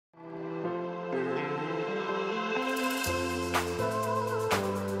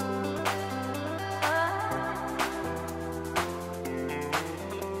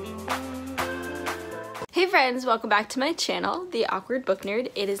friends, welcome back to my channel, The Awkward Book Nerd.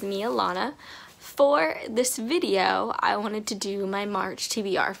 It is me, Alana. For this video, I wanted to do my March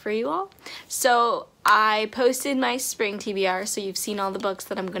TBR for you all. So I posted my spring TBR, so you've seen all the books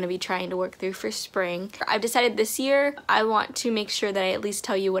that I'm going to be trying to work through for spring. I've decided this year I want to make sure that I at least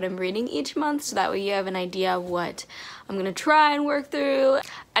tell you what I'm reading each month, so that way you have an idea of what I'm going to try and work through.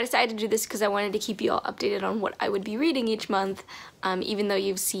 I decided to do this because I wanted to keep you all updated on what I would be reading each month, even though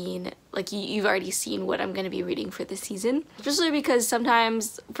you've seen, you've already seen what I'm going to be reading for this season. Especially because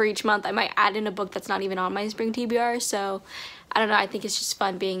sometimes for each month I might add in a book that's not even on my spring TBR, so I don't know, I think it's just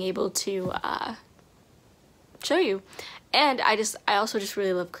fun being able to show you. And I also just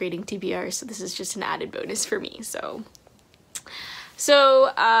really love creating TBRs, so this is just an added bonus for me. So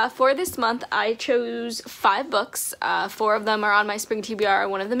for this month I chose 5 books. 4 of them are on my spring TBR,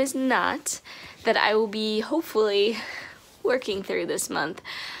 one of them is not, that I will be hopefully working through this month.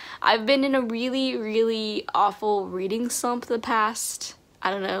 I've been in a really awful reading slump the past,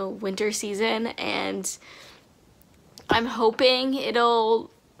 I don't know, winter season, and I'm hoping it'll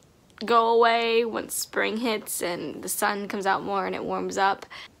go away once spring hits and the sun comes out more and it warms up,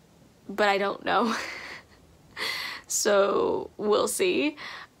 but I don't know. So we'll see.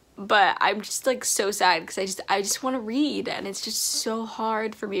 But I'm just like so sad because I just want to read, and it's just so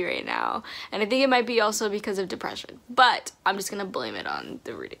hard for me right now. And I think it might be also because of depression, but I'm just gonna blame it on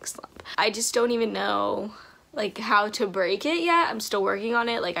the reading slump. I just don't even know like how to break it yet. I'm still working on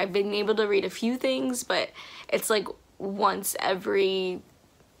it. Like, I've been able to read a few things, but it's like once every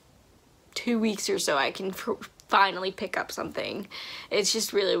 2 weeks or so I can finally pick up something. It's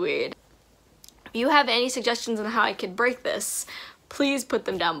just really weird. If you have any suggestions on how I could break this, please put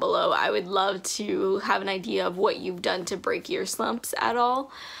them down below. I would love to have an idea of what you've done to break your slumps at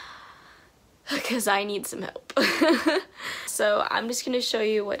all, because I need some help. So I'm just going to show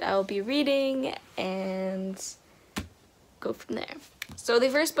you what I'll be reading and go from there. So the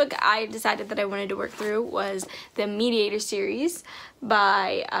first book I decided that I wanted to work through was the Mediator series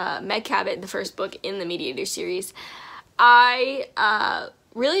by Meg Cabot, the first book in the Mediator series. I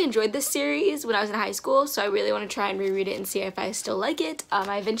really enjoyed this series when I was in high school, so I really want to try and reread it and see if I still like it.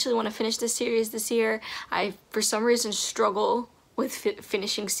 I eventually want to finish this series this year. I, for some reason, struggle with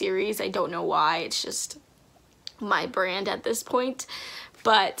finishing series. I don't know why. It's just my brand at this point.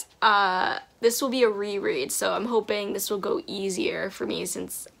 But this will be a reread, so I'm hoping this will go easier for me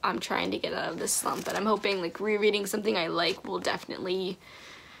since I'm trying to get out of this slump. But I'm hoping like rereading something I like will definitely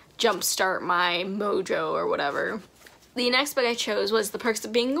jumpstart my mojo or whatever. The next book I chose was The Perks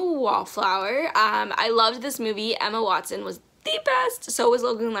of Being a Wallflower. I loved this movie. Emma Watson was the best. So was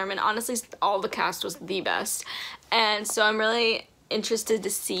Logan Lerman. Honestly, all the cast was the best. And so I'm really interested to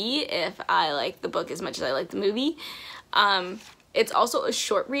see if I like the book as much as I like the movie. It's also a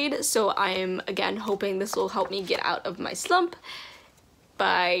short read, so I'm, again, hoping this will help me get out of my slump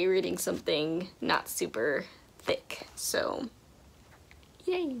by reading something not super thick. So,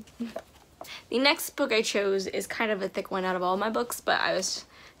 yay. The next book I chose is kind of a thick one out of all my books, but I was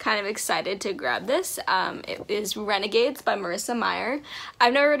kind of excited to grab this. It is Renegades by Marissa Meyer.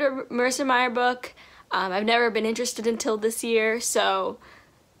 I've never read a Marissa Meyer book. I've never been interested until this year, so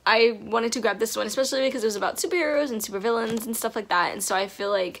I wanted to grab this one, especially because it was about superheroes and supervillains and stuff like that, and so I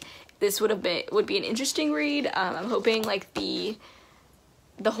feel like this would be an interesting read. I'm hoping like the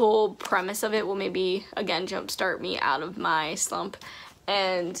whole premise of it will maybe, again, jumpstart me out of my slump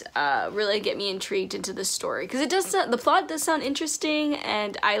and really get me intrigued into the story, because the plot does sound interesting,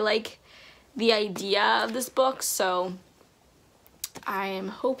 and I like the idea of this book, so I am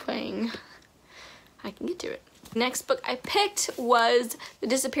hoping I can get to it. Next book I picked was The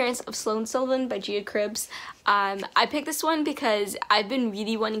Disappearance of Sloane Sullivan by Gia Cribbs. I picked this one because I've been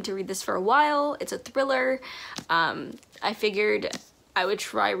really wanting to read this for a while. It's a thriller. I figured I would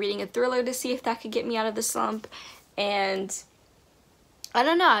try reading a thriller to see if that could get me out of the slump, and I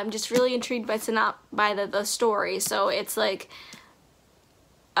don't know, I'm just really intrigued by the story. So it's like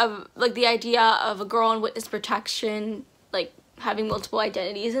the idea of a girl in witness protection, like having multiple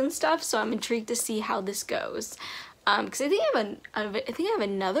identities and stuff. So I'm intrigued to see how this goes. Because I think I have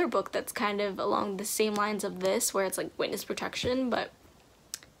another book that's kind of along the same lines of this, where it's like witness protection, but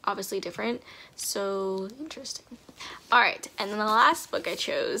obviously different. So interesting. All right, and then the last book I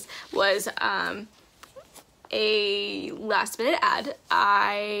chose was a last minute ad.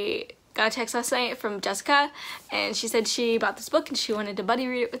 I got a text last night from Jessica, and she said she bought this book and she wanted to buddy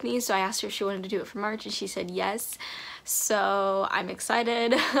read it with me, so I asked her if she wanted to do it for March, and she said yes. So I'm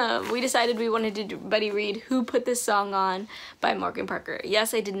excited. We decided we wanted to buddy read Who Put This Song On by Morgan Parker.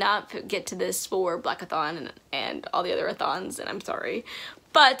 Yes, I did not get to this for Blackathon and all the other athons, and I'm sorry,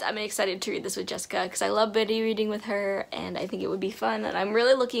 But I'm excited to read this with Jessica because I love buddy reading with her, and I think it would be fun, and I'm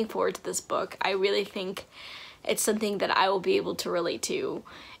really looking forward to this book. I really think it's something that I will be able to relate to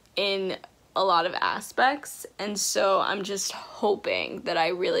in a lot of aspects, and so I'm just hoping that I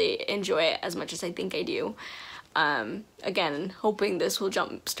really enjoy it as much as I think I do. Again, hoping this will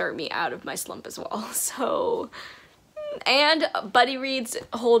jumpstart me out of my slump as well. So, and buddy reads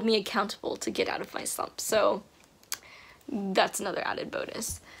hold me accountable to get out of my slump, so that's another added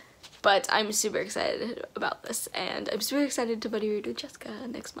bonus. But I'm super excited about this, and I'm super excited to buddy read with Jessica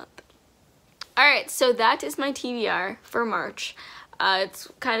next month. Alright, so that is my TBR for March. It's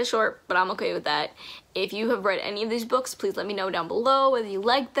kind of short, but I'm okay with that. If you have read any of these books, please let me know down below whether you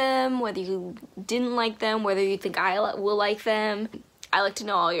like them, whether you didn't like them, whether you think I will like them. I like to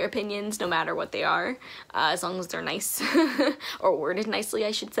know all your opinions, no matter what they are, as long as they're nice, or worded nicely,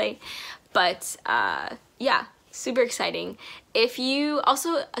 I should say. But, yeah. Super exciting. If you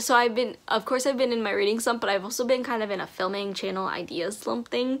also, so I've been in my reading slump, but I've also been kind of in a filming channel ideas slump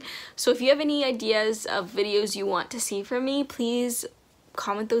thing. So if you have any ideas of videos you want to see from me, please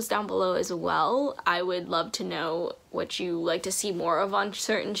comment those down below as well. I would love to know what you like to see more of on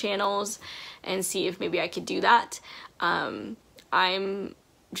certain channels and see if maybe I could do that. My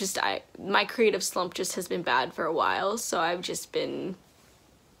creative slump just has been bad for a while, so I've just been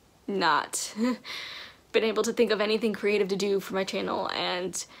not been able to think of anything creative to do for my channel,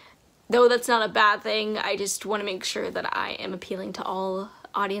 and though that's not a bad thing, I just want to make sure that I am appealing to all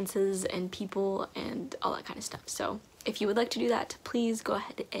audiences and people and all that kind of stuff. So if you would like to do that, please go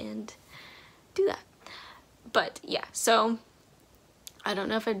ahead and do that. But yeah, so I don't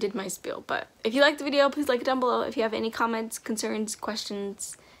know if I did my spiel, but if you liked the video, please like it down below. If you have any comments, concerns,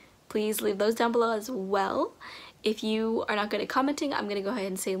 questions, please leave those down below as well. If you are not good at commenting, I'm going to go ahead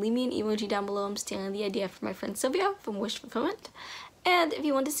and say leave me an emoji down below. I'm stealing the idea from my friend Sylvia from Wish Fulfillment. And if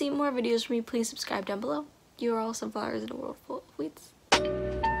you want to see more videos from me, please subscribe down below. You are all sunflowers in a world full of weeds.